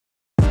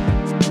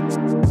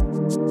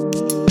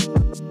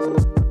All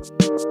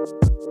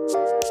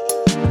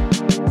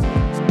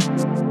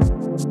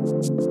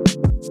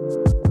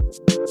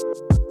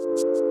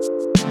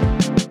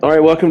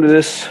right, welcome to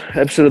this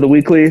episode of The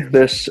Weekly,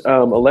 this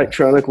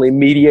electronically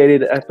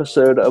mediated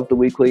episode of The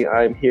Weekly.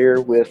 I'm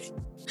here with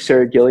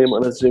Sarah Gilliam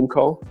on a Zoom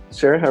call.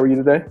 Sarah, how are you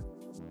today?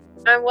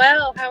 I'm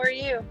well. How are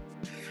you?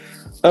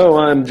 Oh,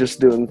 I'm just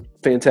doing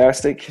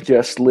fantastic.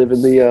 Just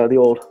living the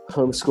old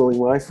homeschooling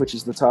life, which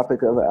is the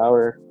topic of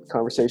our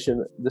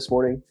conversation this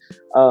morning.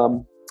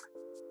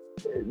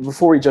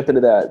 Before we jump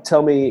into that,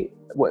 tell me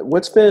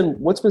what's been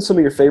some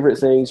of your favorite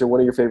things, or one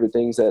of your favorite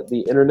things that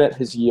the internet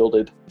has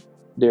yielded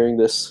during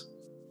this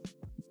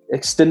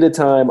extended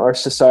time our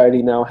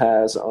society now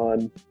has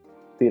on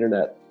the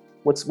internet.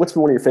 What's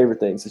been one of your favorite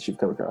things that you've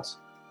come across?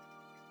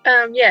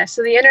 So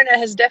the internet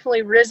has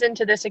definitely risen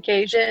to this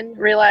occasion,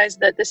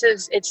 realized that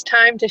it's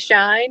time to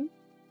shine,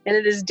 and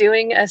it is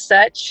doing as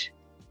such.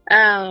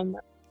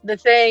 The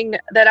thing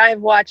that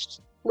I've watched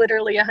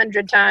literally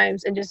 100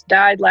 times and just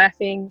died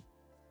laughing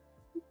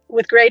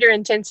with greater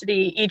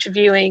intensity each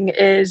viewing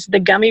is the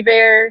Gummy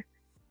Bear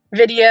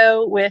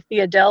video with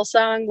the Adele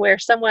song, where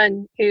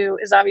someone who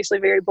is obviously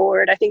very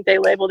bored, I think they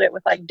labeled it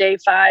with like day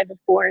 5 of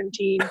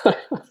quarantine,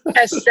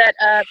 has set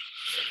up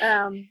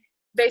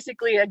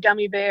basically a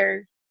Gummy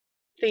Bear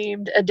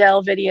themed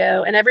Adele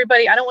video. And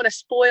everybody, I don't want to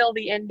spoil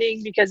the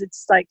ending because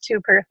it's like too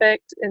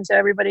perfect, and so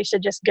everybody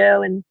should just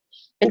go and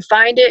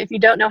find it. If you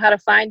don't know how to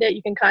find it,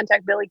 you can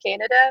contact Billy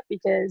Canada,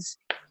 because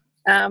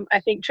I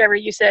think, Trevor,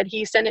 you said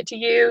he sent it to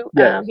you.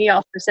 Yeah. He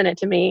also sent it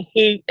to me.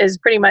 He is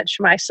pretty much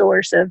my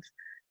source of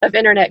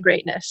internet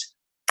greatness.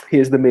 He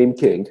is the meme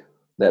king,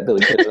 that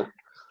Billy Canada.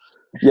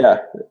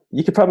 Yeah,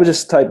 you could probably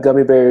just type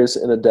Gummy Bears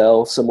and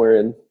Adele somewhere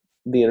in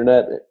the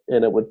internet,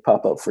 and it would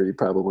pop up for you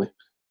probably.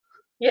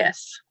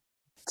 Yes.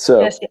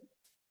 So, yes.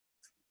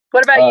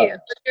 What about you?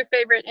 What's your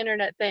favorite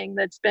internet thing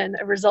that's been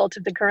a result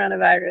of the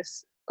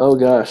coronavirus? Oh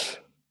gosh,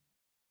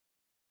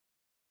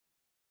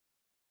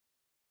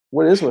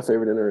 what is my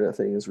favorite internet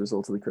thing as a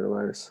result of the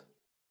coronavirus?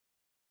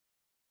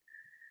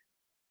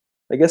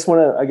 I guess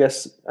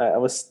I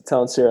was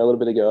telling Sarah a little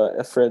bit ago,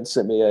 a friend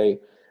sent me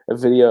a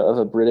video of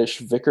a British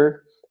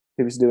vicar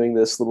who was doing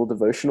this little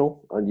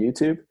devotional on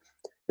YouTube.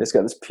 And it's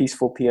got this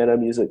peaceful piano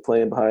music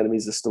playing behind him.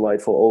 He's this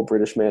delightful old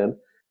British man.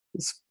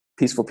 This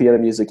peaceful piano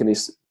music, and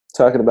he's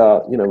talking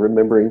about,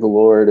 remembering the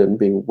Lord and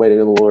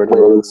waiting on the Lord.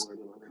 And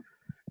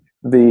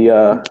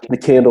the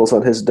candles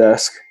on his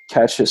desk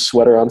catch his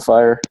sweater on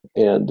fire,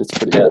 and it's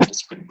pretty bad.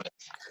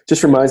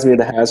 Just reminds me of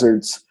the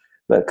hazards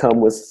that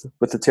come with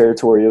the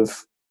territory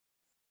of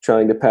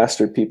trying to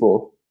pastor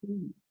people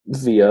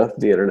via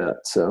the internet.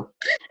 So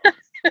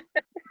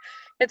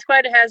it's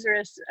quite a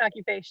hazardous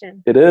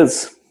occupation. It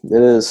is.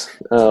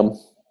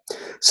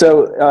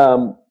 So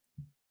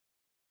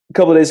a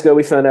couple of days ago,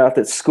 we found out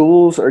that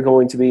schools are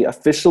going to be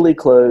officially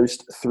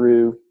closed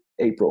through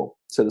April.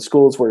 So the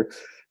schools were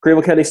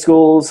Greenville County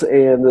schools,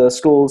 and the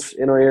schools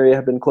in our area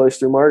have been closed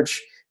through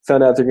March.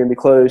 Found out they're going to be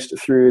closed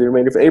through the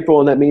remainder of April,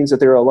 and that means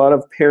that there are a lot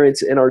of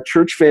parents in our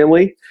church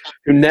family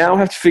who now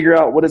have to figure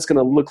out what it's going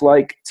to look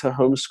like to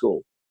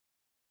homeschool,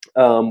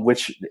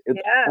 which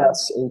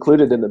us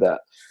included into that.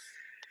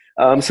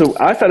 So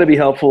I thought it'd be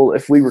helpful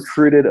if we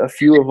recruited a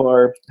few of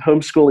our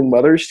homeschooling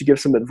mothers to give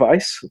some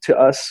advice to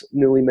us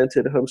newly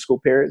minted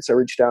homeschool parents. I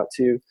reached out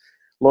to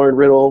Lauren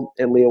Riddle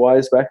and Leah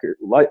Weisbecker,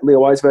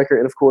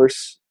 and of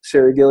course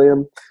Sarah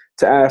Gilliam,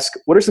 to ask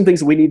what are some things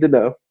that we need to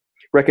know,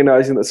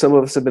 recognizing that some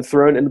of us have been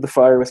thrown into the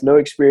fire with no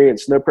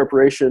experience, no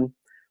preparation.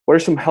 What are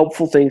some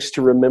helpful things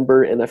to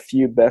remember and a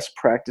few best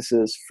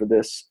practices for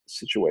this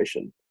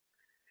situation?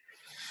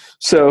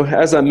 So,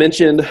 as I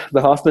mentioned,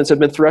 the Hoffmans have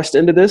been thrust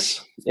into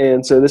this,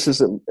 and so this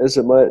is as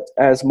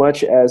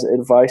much as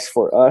advice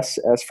for us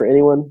as for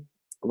anyone.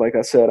 Like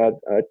I said, I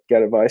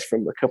got advice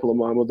from a couple of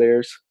mama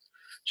bears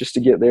just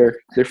to get their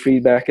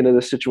feedback into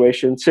the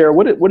situation. Sarah,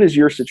 what is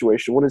your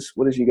situation? What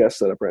is you guys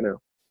set up right now?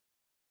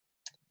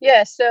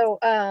 Yeah, so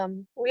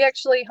we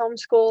actually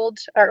homeschooled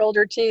our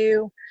older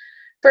two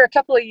for a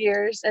couple of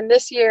years, and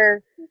this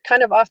year,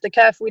 kind of off the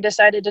cuff, we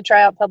decided to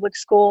try out public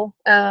school,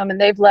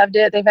 and they've loved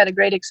it. They've had a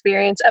great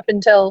experience up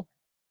until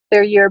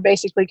their year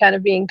basically kind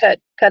of being cut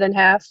in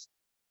half.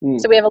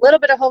 So we have a little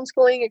bit of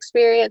homeschooling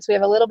experience, we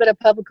have a little bit of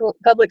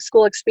public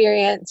school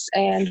experience,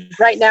 and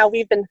right now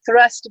we've been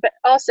thrust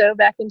also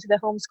back into the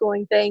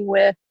homeschooling thing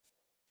with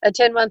a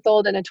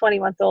 10-month-old and a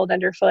 20-month-old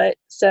underfoot.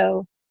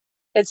 So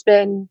it's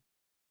been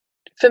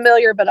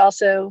familiar, but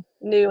also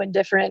new and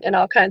different and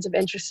all kinds of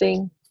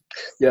interesting.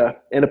 Yeah,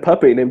 and a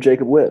puppy named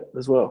Jacob Witt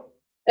as well.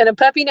 And a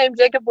puppy named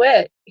Jacob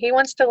Witt. He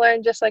wants to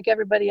learn just like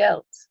everybody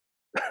else.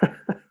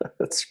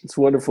 It's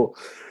wonderful.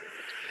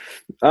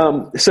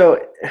 So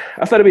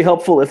I thought it'd be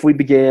helpful if we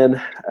began.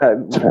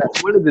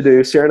 What we wanted to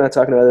do, Sarah and I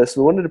talking about this,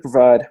 we wanted to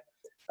provide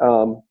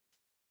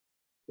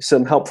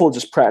some helpful,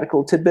 just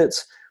practical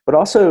tidbits, but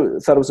also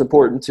thought it was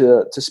important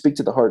to speak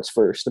to the hearts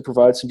first and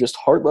provide some just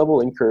heart level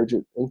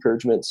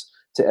encouragements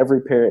to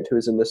every parent who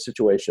is in this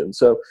situation.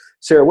 So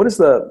Sarah, what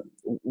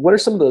are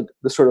some of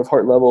the sort of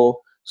heart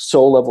level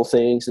soul level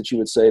things that you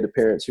would say to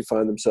parents who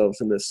find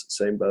themselves in this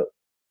same boat?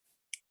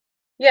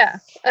 Yeah.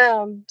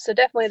 So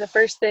definitely the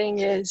first thing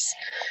is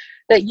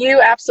that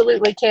you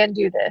absolutely can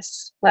do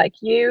this. Like,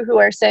 you who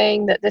are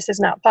saying that this is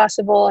not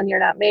possible and you're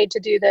not made to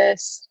do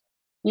this,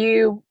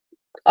 you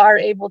are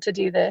able to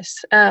do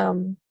this.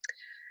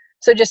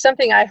 So just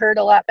something I heard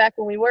a lot back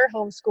when we were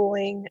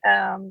homeschooling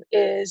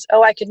is,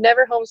 oh, I could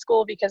never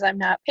homeschool because I'm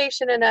not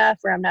patient enough,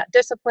 or I'm not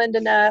disciplined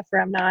enough, or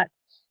I'm not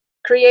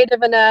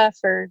creative enough,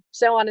 or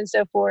so on and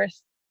so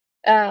forth.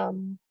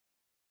 And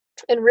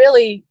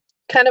really,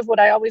 kind of what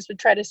I always would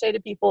try to say to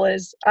people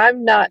is,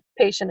 I'm not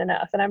patient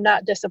enough, and I'm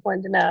not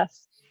disciplined enough.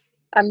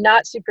 I'm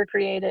not super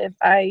creative.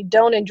 I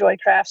don't enjoy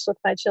crafts with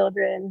my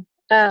children.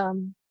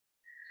 And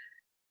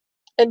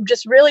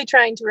just really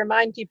trying to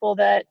remind people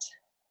that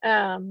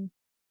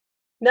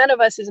none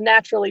of us is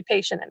naturally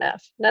patient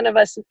enough. None of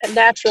us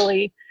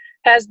naturally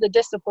has the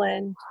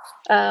discipline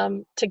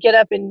to get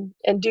up and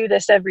do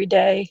this every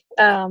day.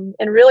 And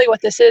really what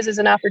this is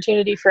an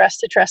opportunity for us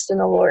to trust in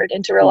the Lord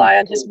and to rely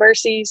on his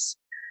mercies,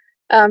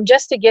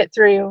 just to get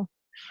through.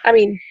 I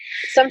mean,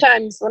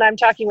 sometimes when I'm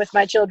talking with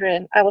my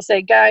children, I will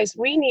say, guys,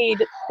 we need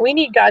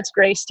God's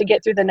grace to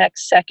get through the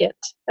next second,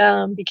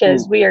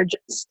 because we are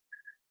just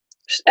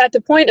at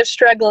the point of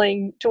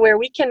struggling to where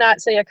we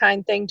cannot say a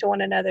kind thing to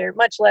one another,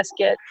 much less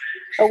get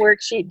a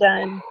worksheet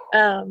done.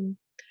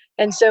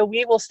 And so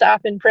we will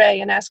stop and pray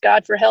and ask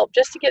God for help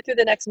just to get through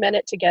the next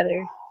minute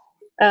together.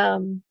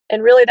 And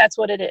really that's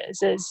what it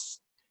is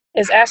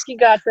asking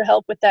God for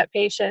help with that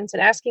patience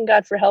and asking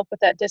God for help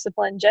with that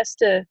discipline, just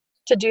to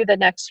do the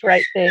next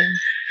right thing.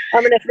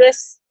 And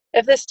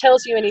if this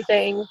tells you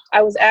anything,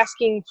 I was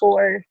asking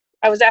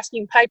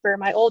Piper,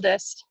 my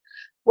oldest,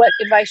 what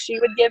advice she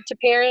would give to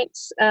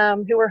parents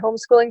who were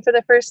homeschooling for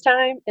the first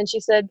time. And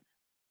she said,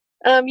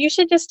 you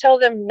should just tell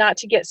them not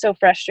to get so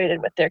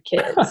frustrated with their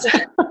kids,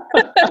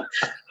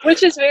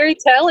 which is very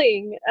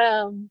telling.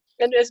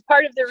 And as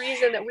part of the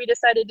reason that we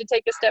decided to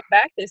take a step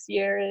back this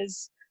year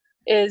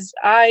is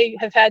I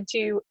have had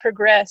to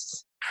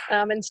progress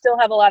and still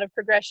have a lot of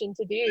progression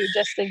to do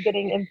just in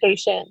getting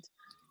impatient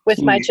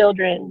with my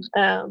children.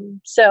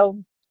 So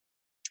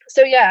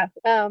yeah,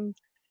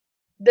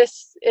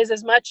 this is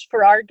as much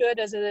for our good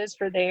as it is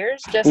for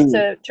theirs, just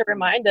to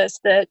remind us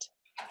that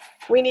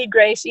we need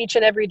grace each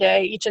and every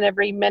day, each and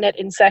every minute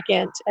and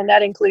second. And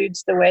that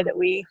includes the way that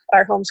we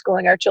are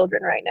homeschooling our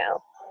children right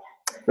now.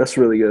 That's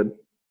really good.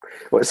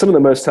 Well, some of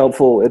the most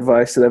helpful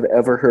advice that I've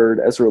ever heard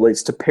as it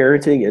relates to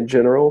parenting in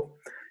general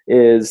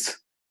is,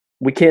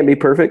 we can't be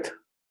perfect.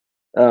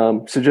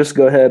 So just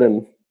go ahead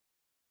and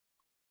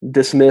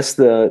dismiss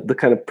the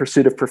kind of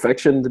pursuit of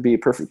perfection to be a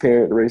perfect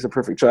parent and raise a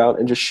perfect child,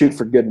 and just shoot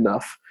for good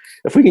enough.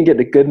 If we can get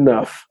to good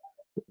enough,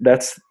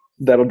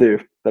 that'll do.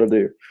 That'll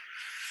do.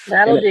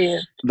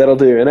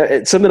 And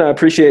it's something I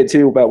appreciate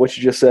too about what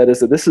you just said, is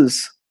that this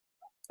is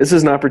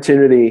an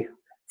opportunity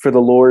for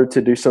the Lord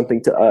to do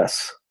something to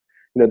us.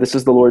 This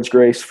is the Lord's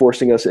grace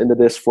forcing us into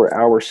this for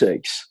our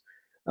sakes.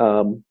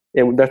 And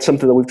that's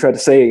something that we've tried to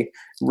say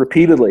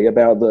repeatedly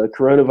about the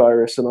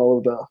coronavirus and all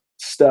of the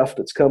stuff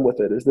that's come with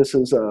it, is this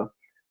is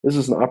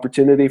an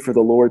opportunity for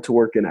the Lord to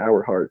work in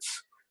our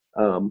hearts,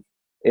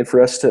 and for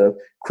us to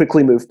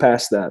quickly move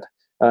past that.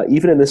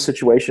 Even in this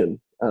situation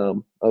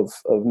of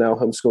now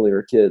homeschooling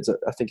our kids,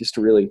 I think is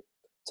to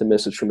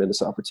miss a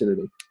tremendous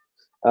opportunity.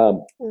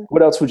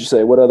 What else would you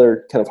say? What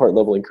other kind of heart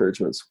level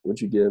encouragements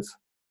would you give?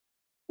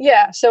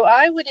 Yeah, so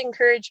I would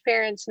encourage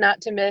parents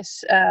not to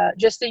miss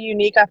just the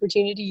unique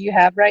opportunity you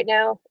have right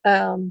now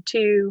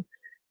to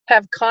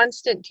have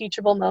constant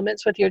teachable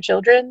moments with your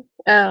children.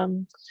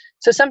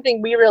 So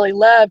something we really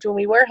loved when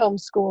we were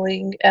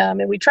homeschooling,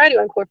 and we try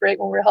to incorporate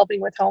when we're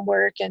helping with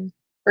homework and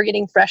we're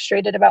getting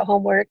frustrated about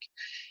homework,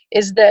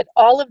 is that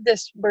all of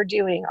this we're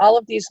doing, all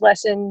of these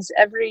lessons,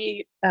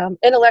 every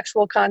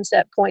intellectual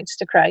concept points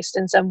to Christ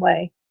in some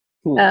way.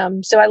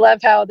 So I love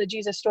how the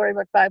Jesus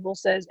Storybook Bible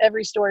says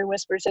every story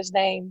whispers his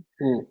name.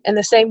 In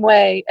the same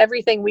way,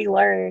 everything we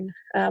learn,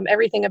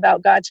 everything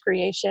about God's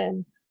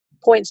creation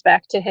points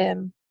back to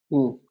him.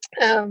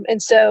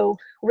 And so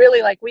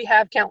really, like, we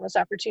have countless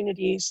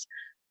opportunities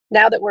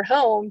now that we're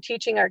home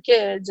teaching our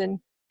kids and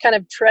kind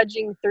of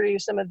trudging through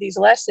some of these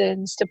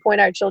lessons to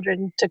point our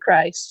children to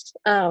Christ,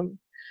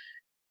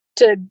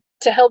 to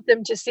help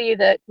them to see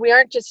that we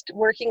aren't just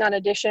working on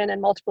addition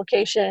and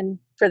multiplication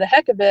for the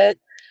heck of it.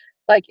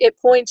 Like, it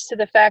points to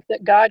the fact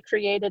that God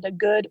created a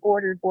good,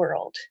 ordered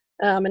world,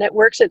 and it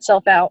works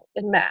itself out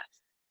in math.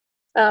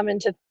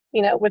 And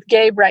with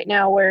Gabe right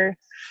now, we're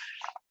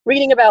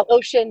reading about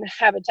ocean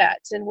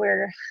habitats, and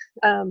we're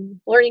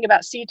learning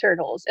about sea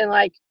turtles. And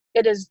like,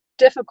 it is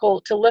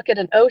difficult to look at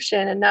an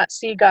ocean and not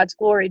see God's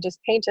glory just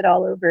painted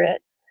all over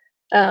it.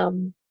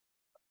 I'm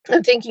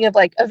thinking of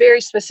like a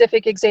very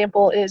specific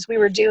example is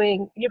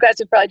you guys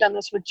have probably done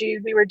this with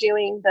Jude. We were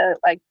doing the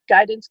like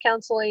guidance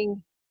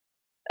counseling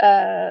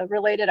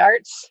related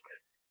arts,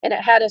 and it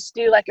had us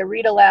do like a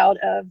read aloud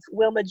of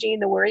Wilma Jean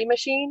the Worry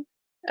Machine.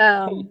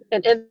 And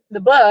in the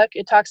book,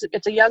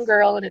 it's a young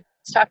girl, and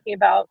it's talking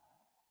about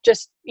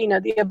just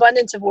the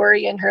abundance of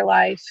worry in her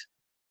life,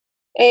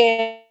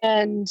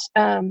 And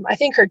I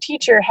think her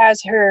teacher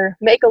has her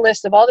make a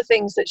list of all the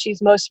things that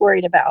she's most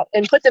worried about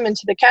and put them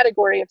into the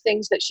category of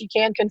things that she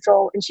can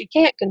control and she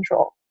can't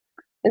control.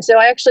 And so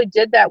I actually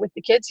did that with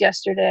the kids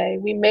yesterday.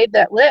 We made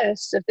that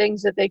list of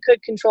things that they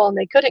could control and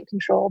they couldn't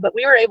control, but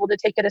we were able to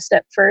take it a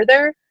step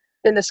further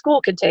than the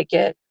school could take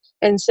it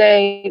and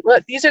say,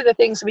 look, these are the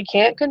things we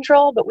can't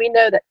control, but we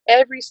know that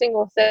every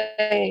single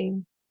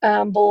thing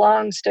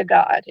belongs to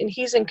God, and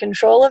he's in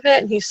control of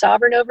it and he's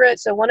sovereign over it.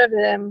 So one of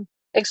them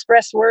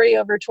expressed worry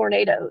over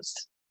tornadoes.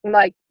 I'm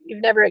like,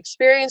 you've never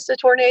experienced a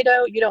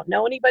tornado. You don't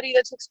know anybody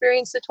that's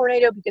experienced a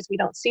tornado because we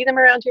don't see them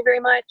around here very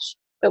much.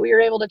 But we were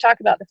able to talk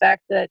about the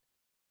fact that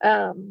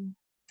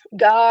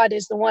God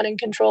is the one in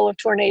control of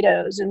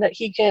tornadoes, and that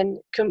he can,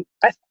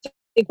 I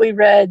think we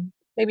read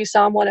maybe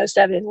Psalm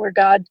 107, where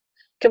God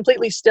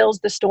completely stills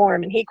the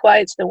storm and he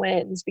quiets the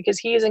winds because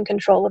he is in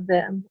control of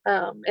them.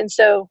 And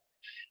so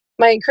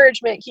my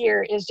encouragement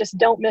here is just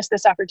don't miss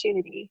this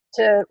opportunity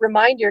to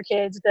remind your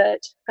kids that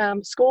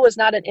school is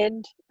not an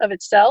end of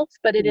itself,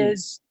 but it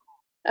is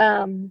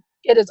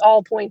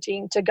all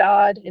pointing to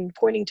God and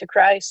pointing to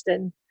Christ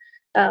and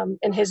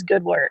his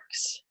good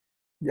works.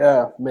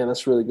 Yeah, man,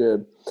 that's really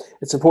good.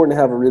 It's important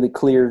to have a really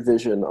clear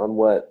vision on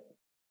what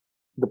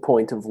the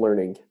point of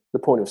learning, the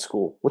point of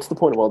school. What's the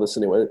point of all this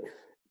anyway?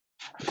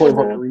 The point of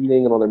all their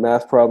reading and all their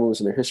math problems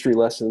and their history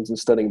lessons and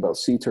studying about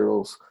sea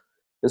turtles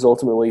is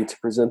ultimately to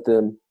present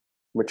them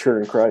mature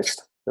in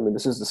Christ. I mean,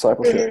 this is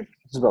discipleship.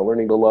 This is about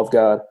learning to love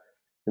God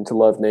and to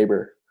love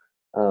neighbor.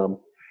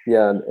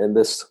 And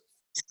this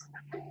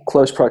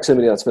close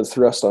proximity that's been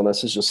thrust on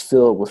us is just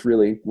filled with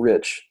really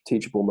rich,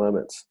 teachable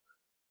moments.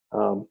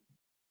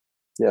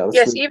 Yes,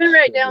 really, even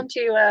right down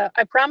to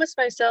I promised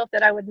myself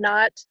that I would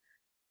not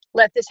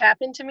let this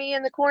happen to me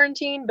in the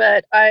quarantine,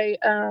 but I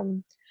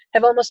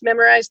have almost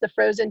memorized the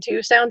Frozen 2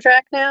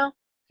 soundtrack now.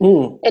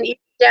 And even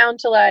down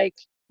to like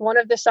one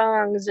of the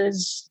songs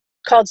is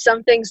called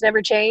Some Things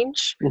Never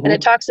Change. And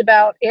it talks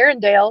about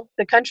Arendelle,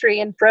 the country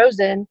in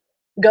Frozen,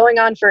 going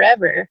on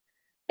forever.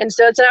 And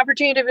so it's an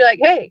opportunity to be like,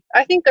 hey,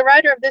 I think the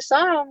writer of this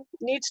song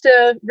needs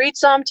to read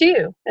Psalm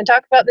 2 and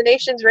talk about the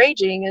nations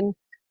raging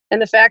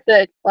and the fact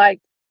that like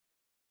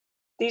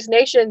these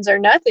nations are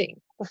nothing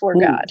before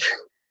God.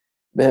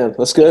 Man,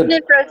 that's good. Even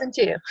in Frozen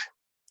 2.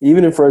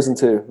 Even in Frozen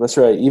 2. That's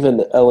right. Even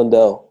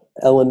Ellendale.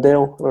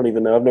 Ellendale? I don't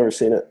even know. I've never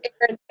seen it.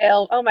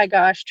 Arendelle. Oh my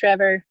gosh,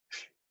 Trevor.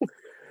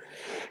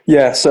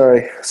 Yeah,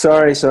 sorry.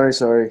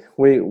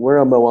 We're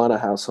a Moana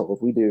household.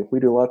 We do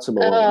lots of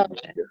Moana.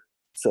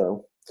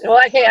 So. Well,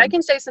 hey, I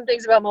can say some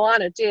things about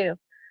Moana too.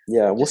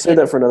 Yeah, we'll save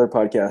that for another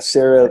podcast.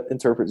 Sarah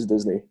interprets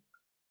Disney.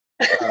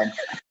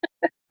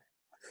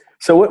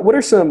 So what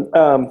are some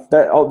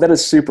that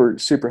is super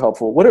super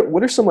helpful.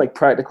 What are some like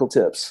practical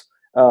tips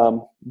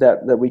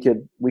that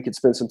we could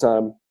spend some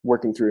time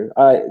working through?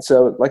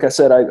 So like I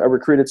said, I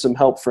recruited some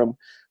help from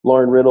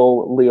Lauren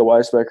Riddle, Leah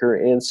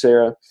Weisbecker, and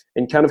Sarah,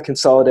 and kind of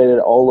consolidated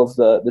all of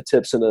the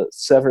tips into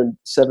seven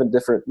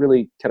different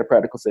really kind of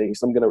practical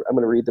things. I'm gonna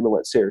read them and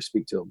let Sarah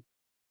speak to them.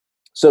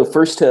 So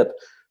first tip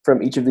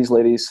from each of these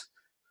ladies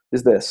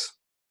is this: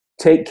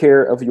 take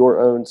care of your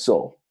own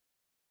soul.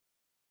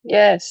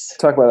 Yes.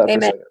 Talk about that. Amen.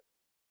 For a second.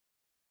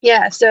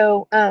 Yeah.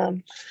 So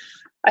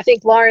I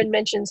think Lauren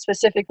mentioned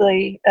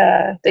specifically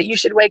that you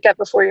should wake up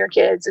before your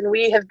kids. And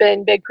we have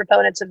been big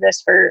proponents of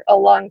this for a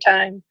long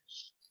time.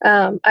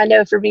 I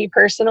know for me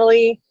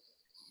personally,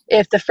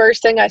 if the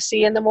first thing I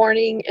see in the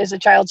morning is a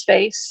child's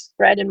face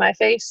right in my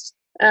face,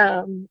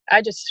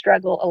 I just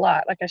struggle a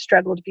lot. Like I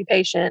struggle to be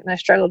patient and I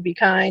struggle to be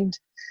kind.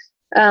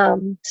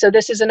 So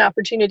this is an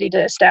opportunity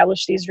to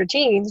establish these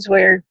routines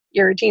where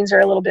your routines are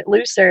a little bit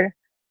looser.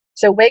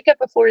 So wake up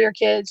before your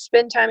kids,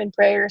 spend time in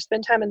prayer,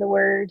 spend time in the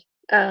Word,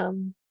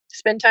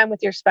 spend time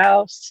with your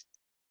spouse,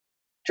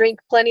 drink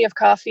plenty of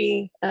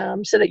coffee,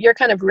 so that you're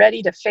kind of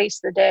ready to face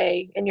the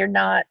day and you're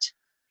not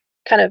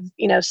kind of,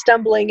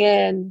 stumbling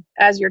in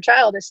as your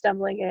child is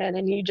stumbling in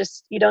and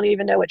you don't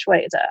even know which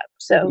way is up.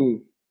 So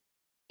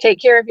take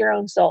care of your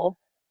own soul.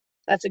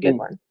 That's a good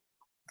one.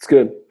 It's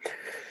good.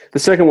 The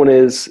second one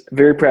is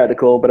very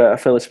practical, but I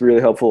found this to be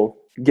really helpful.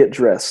 Get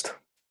dressed.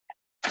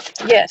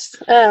 Yes.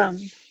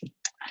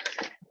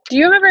 Do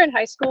you remember in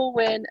high school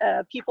when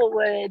people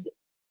would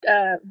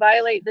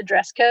violate the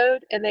dress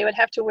code and they would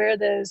have to wear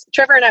those?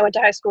 Trevor and I went to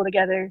high school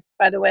together,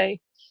 by the way.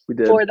 We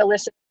did. For the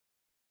listen.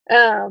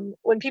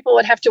 When people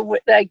would have to,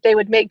 they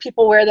would make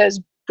people wear those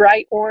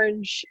bright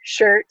orange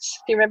shirts.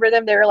 Do you remember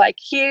them? They were like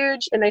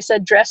huge and they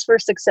said dress for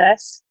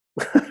success.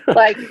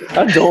 Like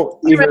I don't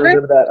even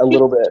remember that a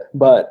little bit,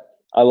 but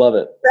I love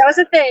it. That was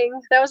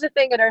a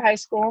thing at our high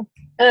school.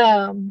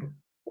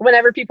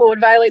 Whenever people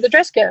would violate the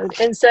dress code.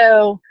 And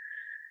so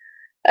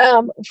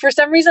for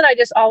some reason, I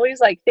just always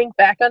think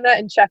back on that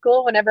and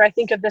chuckle whenever I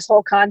think of this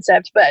whole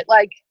concept. But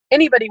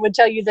anybody would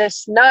tell you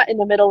this, not in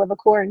the middle of a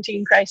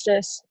quarantine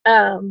crisis,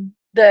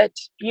 that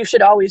you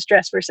should always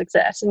dress for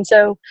success. And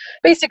so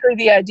basically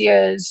the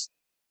idea is,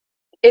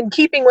 in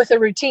keeping with a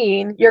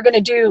routine, you're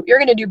going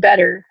to do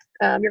better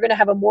you're going to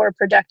have a more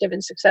productive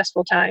and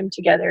successful time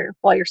together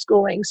while you're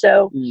schooling.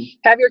 So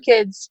have your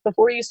kids,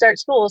 before you start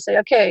school, say,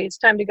 okay, it's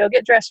time to go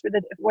get dressed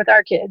with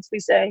our kids. We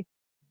say,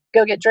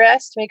 go get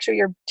dressed, make sure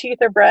your teeth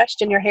are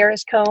brushed and your hair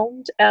is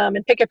combed,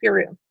 and pick up your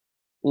room.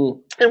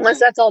 And once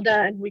that's all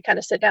done, we kind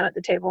of sit down at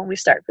the table and we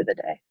start for the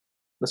day.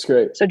 That's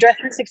great. So dress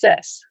for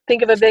success.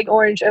 Think of a big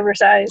orange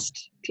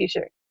oversized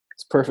t-shirt.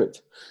 It's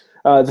perfect.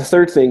 The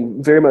third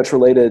thing, very much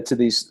related to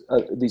these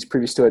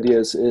previous two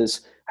ideas,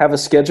 is have a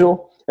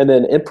schedule, and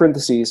then in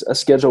parentheses, a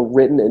schedule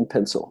written in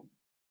pencil.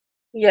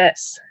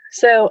 Yes.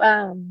 So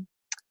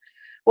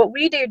what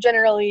we do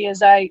generally is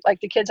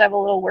the kids have a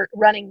little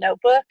running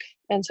notebook,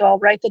 and so I'll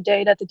write the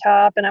date at the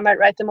top, and I might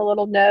write them a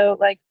little note,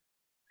 like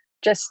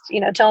just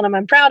telling them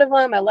I'm proud of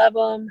them, I love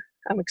them,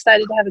 I'm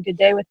excited to have a good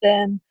day with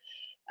them.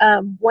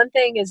 One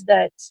thing is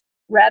that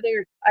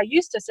I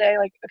used to say,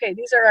 like, okay,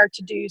 these are our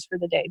to-dos for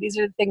the day. These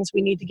are the things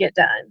we need to get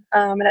done.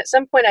 And at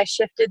some point I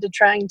shifted to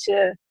trying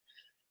to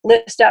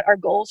list out our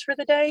goals for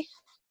the day.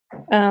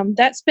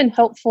 That's been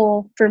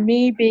helpful for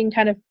me, being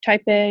kind of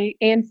type A,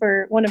 and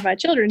for one of my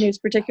children who's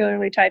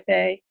particularly type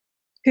A,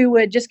 who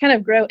would just kind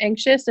of grow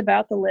anxious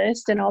about the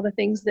list and all the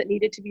things that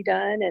needed to be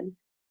done,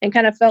 and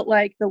kind of felt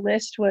like the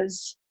list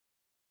was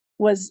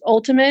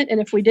ultimate, and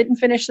if we didn't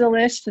finish the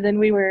list, then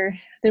we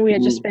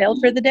had just failed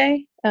for the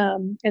day.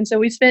 And so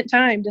we spent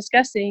time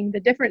discussing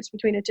the difference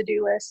between a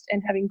to-do list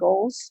and having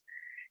goals,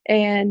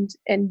 and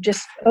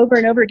just over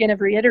and over again have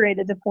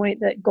reiterated the point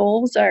that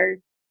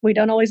we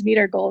don't always meet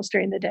our goals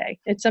during the day.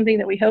 It's something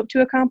that we hope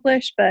to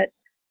accomplish, but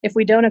if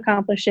we don't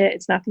accomplish it,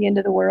 it's not the end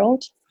of the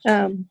world.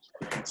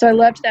 So I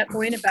loved that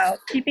point about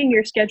keeping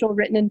your schedule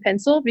written in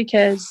pencil,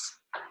 because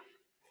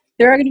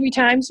there are going to be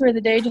times where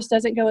the day just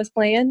doesn't go as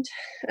planned,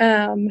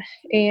 and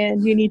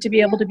you need to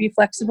be able to be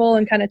flexible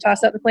and kind of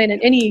toss out the plan.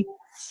 And any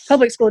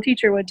public school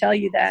teacher would tell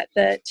you that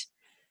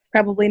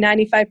probably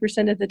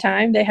 95% of the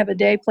time they have a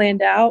day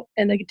planned out,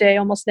 and the day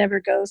almost never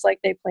goes like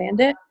they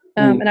planned it.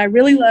 And I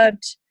really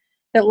loved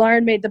that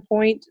Lauren made the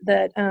point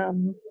that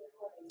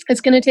it's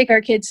going to take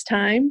our kids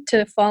time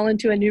to fall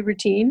into a new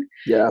routine,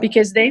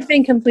 because they've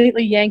been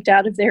completely yanked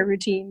out of their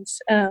routines.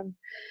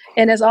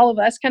 And as all of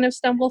us kind of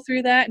stumble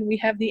through that, and we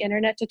have the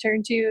internet to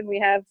turn to, and we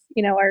have,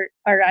 our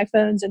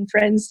iPhones and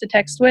friends to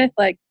text with,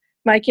 like,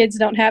 my kids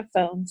don't have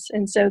phones.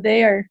 And so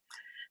they're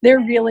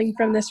reeling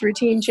from this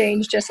routine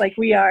change just like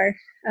we are,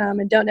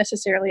 and don't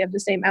necessarily have the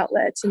same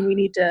outlets. And we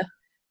need to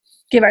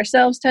give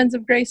ourselves tons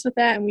of grace with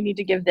that, and we need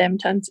to give them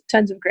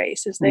tons of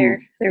grace as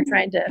they're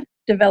trying to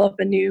develop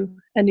a new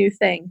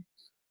thing.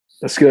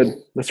 That's good.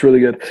 That's really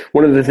good.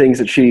 One of the things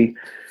that she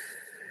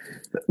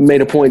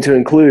made a point to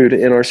include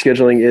in our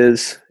scheduling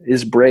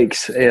is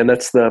breaks, and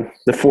that's the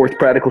fourth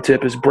practical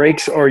tip: is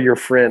breaks are your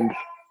friend.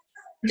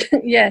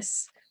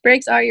 Yes,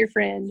 breaks are your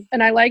friend.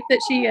 And I like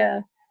that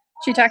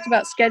she talked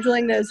about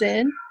scheduling those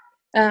in,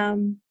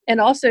 and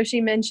also she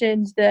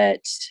mentioned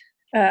that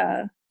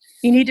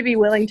you need to be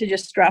willing to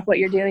just drop what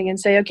you're doing and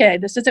say, okay,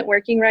 this isn't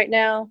working right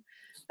now.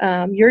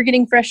 You're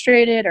getting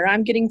frustrated, or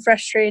I'm getting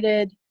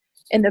frustrated.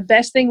 And the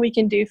best thing we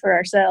can do for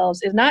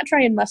ourselves is not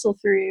try and muscle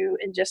through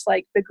and just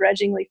like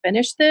begrudgingly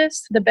finish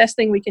this. The best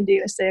thing we can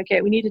do is say, okay,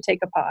 we need to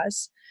take a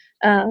pause.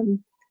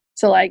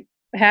 So like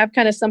have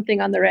kind of something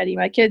on the ready.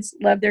 My kids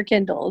love their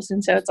Kindles.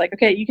 And so it's like,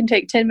 okay, you can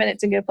take 10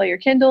 minutes and go play your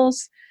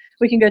Kindles.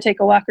 We can go take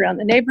a walk around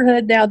the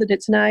neighborhood now that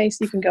it's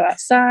nice. You can go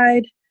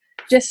outside.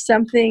 Just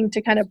something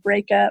to kind of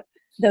break up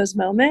those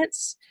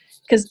moments.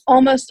 Because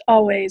almost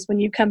always when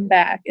you come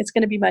back, it's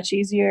going to be much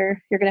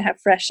easier. You're going to have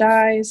fresh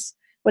eyes.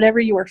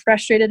 Whatever you were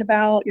frustrated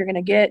about, you're going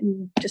to get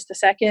in just a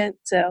second.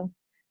 So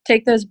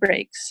take those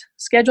breaks,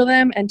 schedule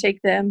them, and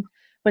take them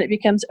when it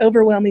becomes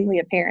overwhelmingly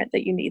apparent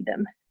that you need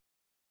them.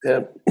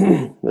 Yeah,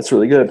 that's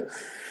really good.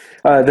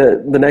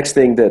 The next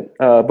thing that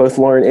both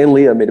Lauren and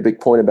Leah made a big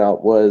point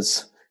about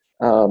was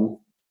one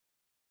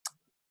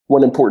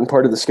important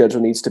part of the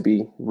schedule needs to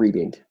be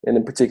reading. And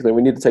in particular,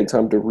 we need to take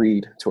time to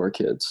read to our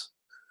kids.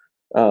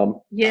 Take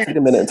a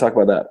minute and talk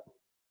about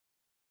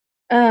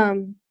that.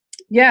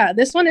 Yeah,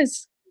 this one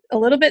is a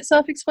little bit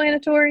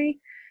self-explanatory.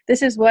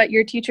 This is what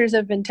your teachers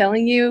have been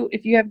telling you.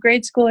 If you have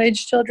grade school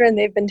age children,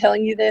 they've been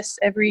telling you this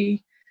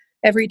every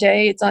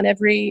day. It's on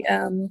every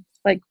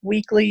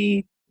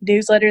weekly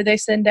newsletter they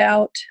send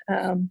out.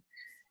 Our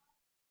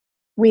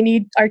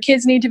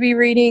kids need to be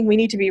reading. We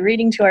need to be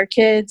reading to our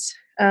kids.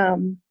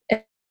 And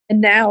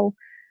now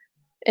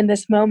in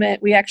this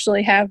moment, we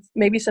actually have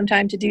maybe some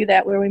time to do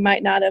that where we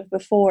might not have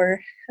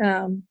before.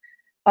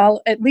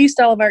 At least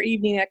all of our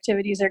evening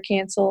activities are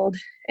canceled.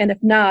 And if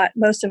not,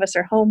 most of us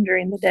are home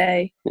during the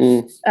day.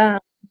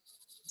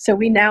 So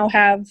we now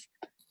have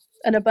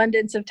an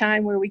abundance of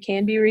time where we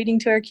can be reading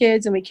to our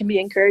kids and we can be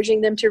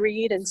encouraging them to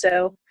read. And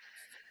so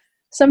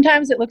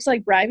sometimes it looks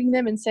like bribing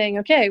them and saying,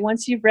 okay,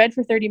 once you've read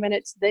for 30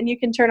 minutes, then you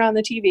can turn on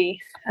the TV.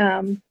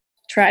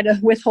 Try to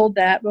withhold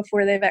that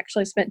before they've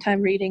actually spent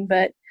time reading.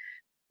 But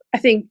I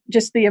think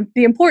just the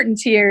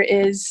importance here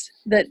is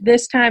that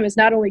this time is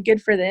not only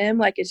good for them,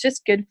 like it's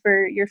just good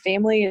for your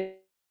family.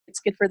 It's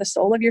good for the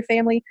soul of your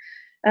family.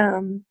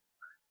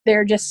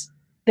 They're just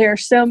there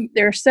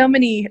are so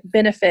many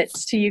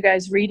benefits to you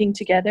guys reading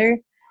together.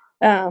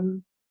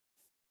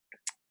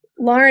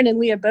 Lauren and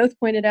Leah both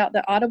pointed out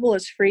that Audible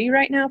is free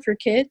right now for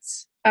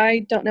kids.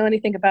 I don't know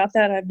anything about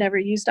that. I've never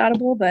used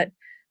Audible, but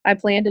I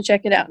plan to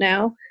check it out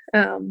now.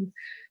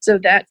 So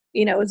that,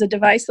 is a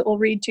device that will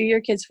read to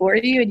your kids for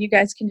you, and you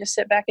guys can just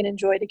sit back and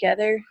enjoy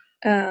together.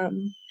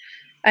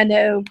 I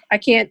know I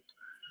can't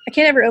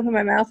ever open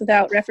my mouth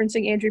without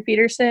referencing Andrew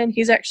Peterson.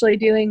 He's actually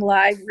doing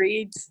live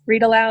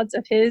read-alouds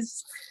of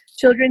his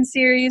children's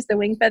series, the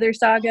Wingfeather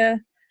Saga.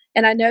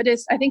 And I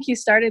noticed, I think he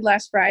started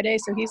last Friday,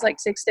 so he's like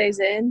 6 days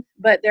in,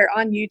 but they're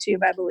on YouTube,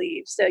 I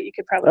believe. So you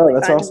could probably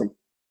that's find awesome. them.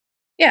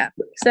 Yeah.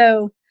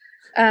 So,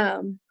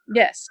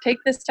 yes, take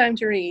this time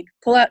to read.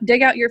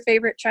 Dig out your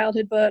favorite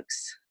childhood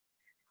books.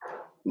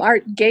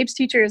 Gabe's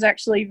teacher is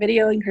actually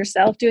videoing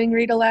herself doing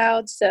read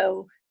aloud.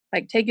 So,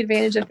 take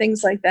advantage of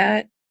things like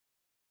that.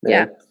 Man,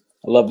 yeah.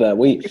 I love that.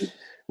 We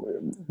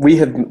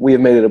have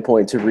made it a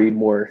point to read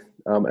more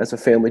as a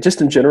family, just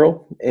in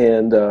general.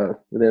 And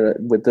then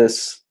with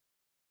this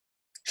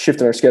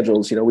shift in our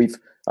schedules, we've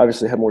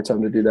obviously had more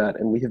time to do that.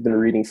 And we have been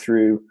reading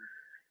through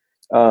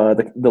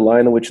The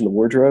Lion, the Witch, and the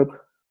Wardrobe.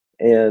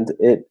 And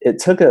it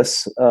took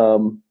us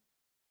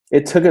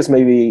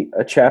maybe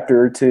a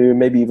chapter or two,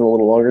 maybe even a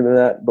little longer than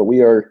that. But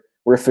we're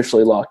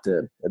officially locked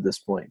in at this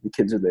point. The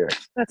kids are there.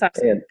 That's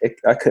awesome. And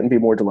I couldn't be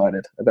more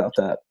delighted about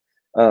that.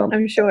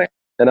 I'm sure.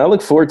 And I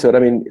look forward to it. I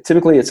mean,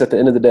 typically it's at the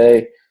end of the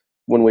day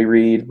when we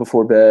read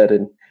before bed,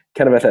 and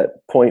kind of at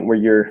that point where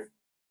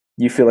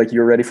you feel like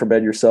you're ready for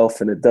bed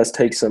yourself, and it does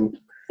take some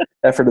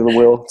effort of the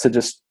will to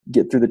just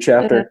get through the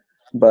chapter. Yeah.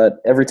 But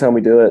every time we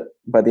do it,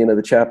 by the end of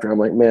the chapter, I'm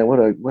like, man,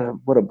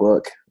 what a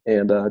book,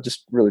 and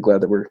just really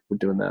glad that we're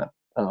doing that.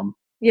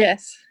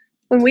 Yes.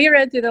 When we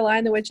read through The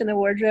Lion, the Witch, and the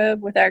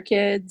Wardrobe with our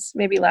kids,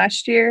 maybe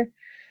last year,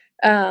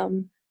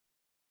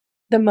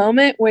 the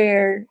moment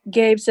where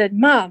Gabe said,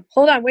 "Mom,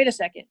 hold on, wait a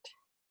second.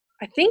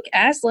 I think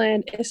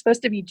Aslan is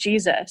supposed to be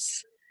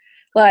Jesus."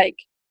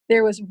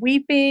 There was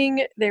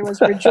weeping, there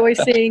was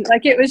rejoicing.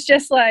 It was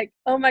just like,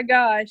 oh my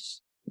gosh.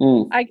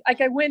 I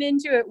went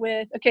into it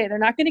with, okay, they're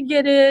not going to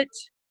get it.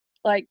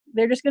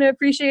 They're just going to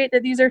appreciate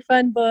that these are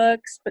fun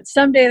books, but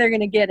someday they're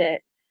going to get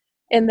it.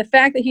 And the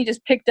fact that he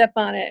just picked up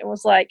on it and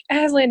was like,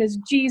 Aslan is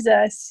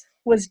Jesus,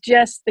 was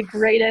just the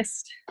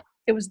greatest.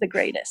 It was the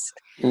greatest.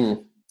 I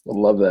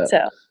love that.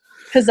 So,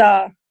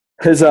 huzzah.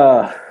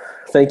 Huzzah.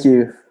 Thank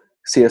you,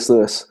 C.S.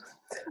 Lewis.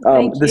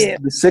 The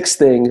sixth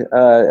thing,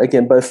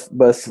 again, both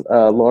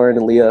Lauren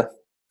and Leah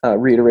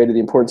reiterated the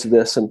importance of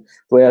this, and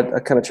the way I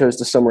kind of chose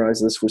to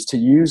summarize this was to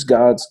use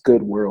God's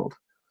good world.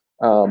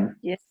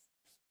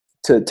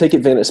 To take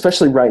advantage,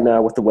 especially right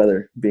now with the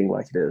weather being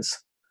like it is,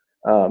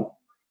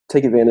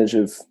 take advantage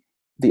of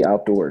the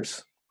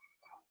outdoors.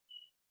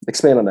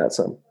 Expand on that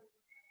some.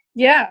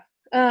 Yeah.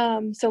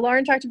 So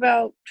Lauren talked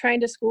about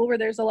trying to school where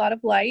there's a lot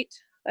of light.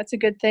 That's a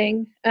good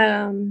thing.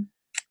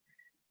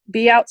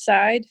 Be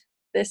outside.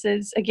 This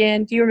is,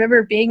 again, do you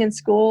remember being in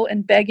school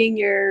and begging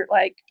your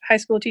high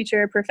school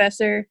teacher or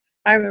professor?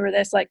 I remember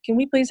this, can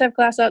we please have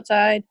class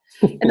outside?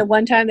 And the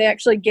one time they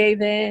actually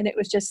gave in, it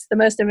was just the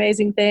most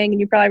amazing thing. And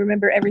you probably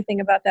remember everything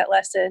about that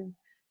lesson.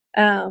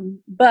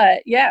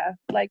 But yeah,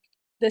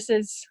 this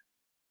is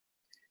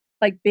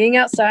being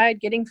outside,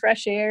 getting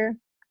fresh air.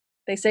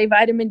 They say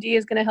vitamin D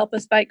is going to help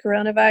us fight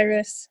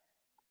coronavirus.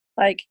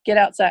 Get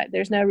outside.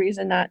 There's no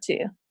reason not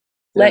to.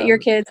 Let your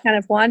kids kind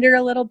of wander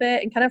a little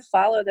bit and kind of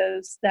follow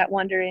that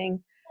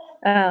wandering.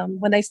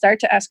 When they start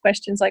to ask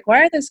questions like,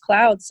 why are those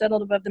clouds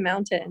settled above the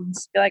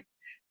mountains? Be like,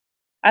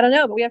 I don't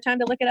know, but we have time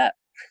to look it up.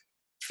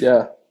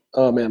 Yeah.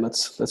 Oh man,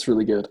 that's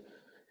really good.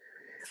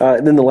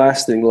 And then the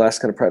last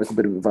kind of practical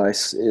bit of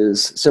advice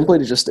is simply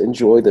to just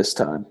enjoy this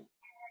time.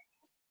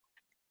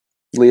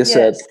 Leah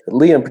said,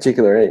 Leah in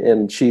particular,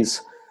 and she's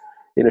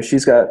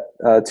got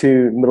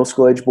 2 middle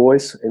school age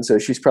boys. And so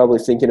she's probably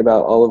thinking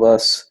about all of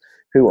us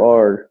who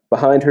are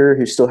behind her,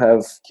 who still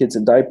have kids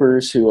in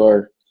diapers, who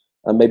are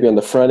maybe on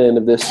the front end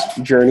of this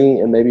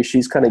journey, and maybe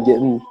she's kind of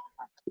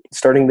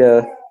starting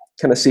to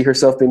kind of see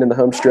herself being in the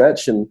home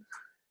stretch, and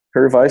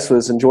her advice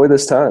was enjoy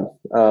this time.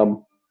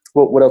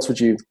 What else would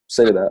you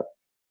say to that?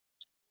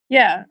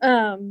 Yeah.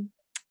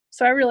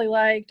 So I really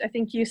I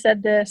think you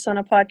said this on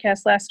a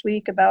podcast last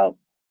week about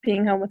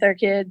being home with our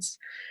kids.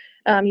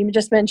 You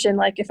just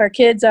mentioned, if our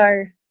kids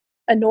are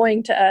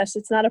annoying to us,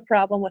 it's not a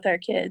problem with our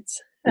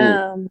kids.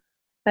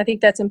 I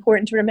think that's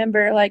important to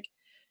remember.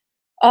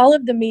 All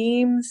of the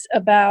memes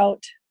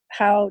about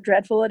how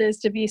dreadful it is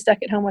to be stuck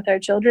at home with our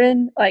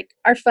children,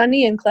 are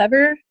funny and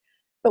clever,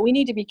 but we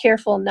need to be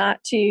careful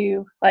not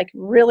to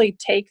really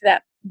take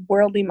that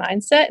worldly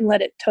mindset and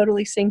let it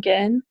totally sink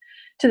in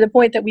to the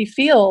point that we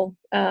feel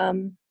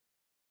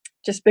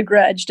just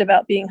begrudged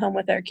about being home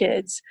with our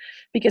kids,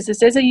 because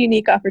this is a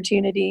unique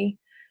opportunity.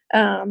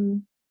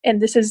 And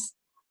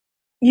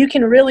you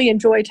can really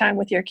enjoy time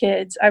with your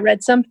kids. I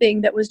read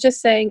something that was just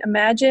saying,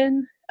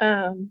 imagine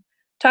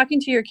talking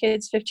to your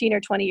kids 15 or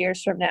 20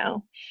 years from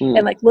now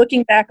and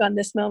looking back on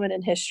this moment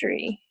in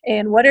history,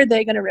 and what are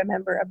they going to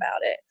remember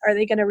about it? Are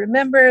they going to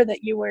remember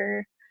that you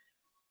were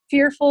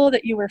fearful,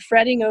 that you were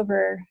fretting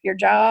over your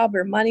job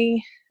or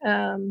money,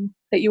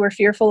 that you were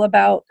fearful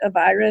about a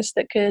virus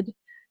that could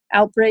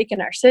outbreak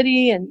in our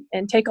city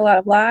and take a lot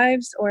of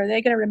lives? Or are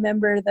they going to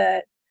remember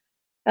that,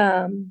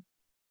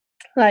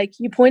 like,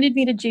 you pointed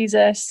me to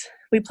Jesus?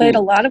 We played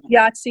a lot of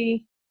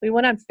Yahtzee. We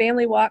went on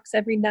family walks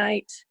every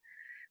night.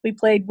 We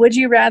played Would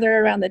You Rather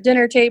around the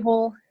dinner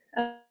table.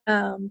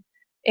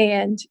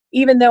 And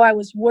even though I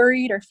was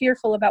worried or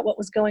fearful about what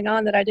was going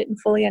on that I didn't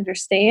fully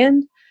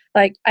understand,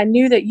 like, I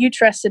knew that you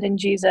trusted in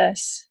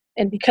Jesus.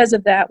 And because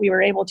of that, we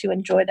were able to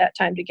enjoy that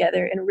time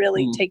together and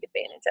really take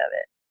advantage of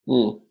it.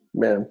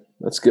 Man,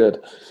 that's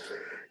good.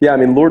 Yeah, I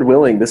mean, Lord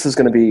willing,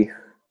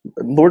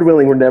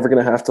 we're never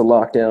going to have to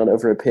lock down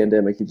over a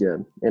pandemic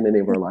again in any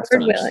of our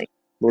lifetimes.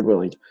 Lord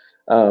willing.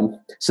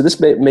 So this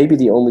may be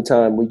the only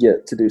time we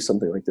get to do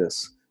something like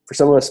this. For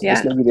some of us,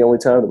 this may be the only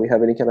time that we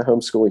have any kind of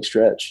homeschooling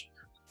stretch.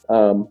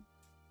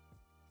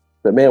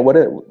 But man,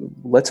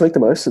 let's make the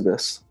most of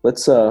this.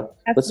 Let's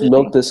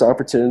milk this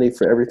opportunity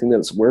for everything that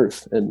it's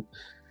worth and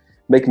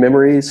make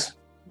memories,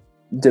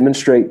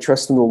 demonstrate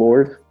trust in the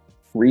Lord,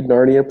 read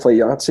Narnia, play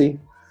Yahtzee,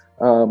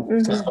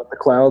 talk about the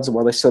clouds and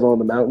while they settle on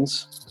the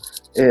mountains.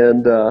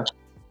 And,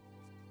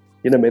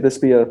 may this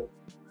be a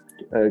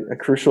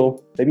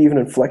crucial, maybe even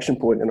inflection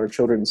point in our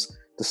children's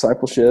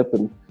discipleship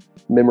and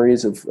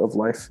memories of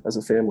life as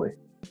a family.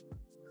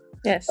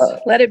 Yes,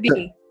 let it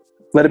be.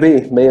 Let it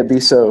be. May it be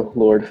so,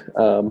 Lord.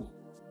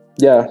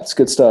 Yeah, it's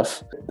good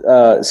stuff.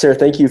 Sarah,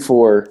 thank you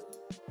for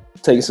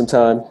taking some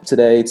time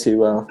today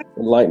to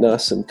enlighten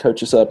us and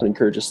coach us up and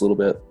encourage us a little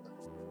bit.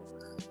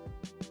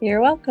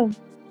 You're welcome.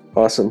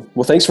 Awesome.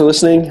 Well, thanks for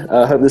listening.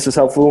 I hope this is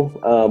helpful.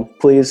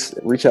 Please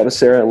reach out to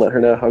Sarah and let her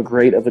know how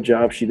great of a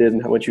job she did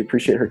and how much you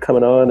appreciate her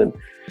coming on and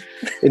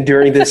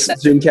enduring this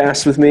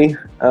Zoomcast with me.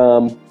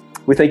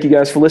 We thank you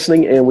guys for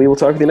listening, and we will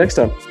talk with you next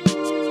time.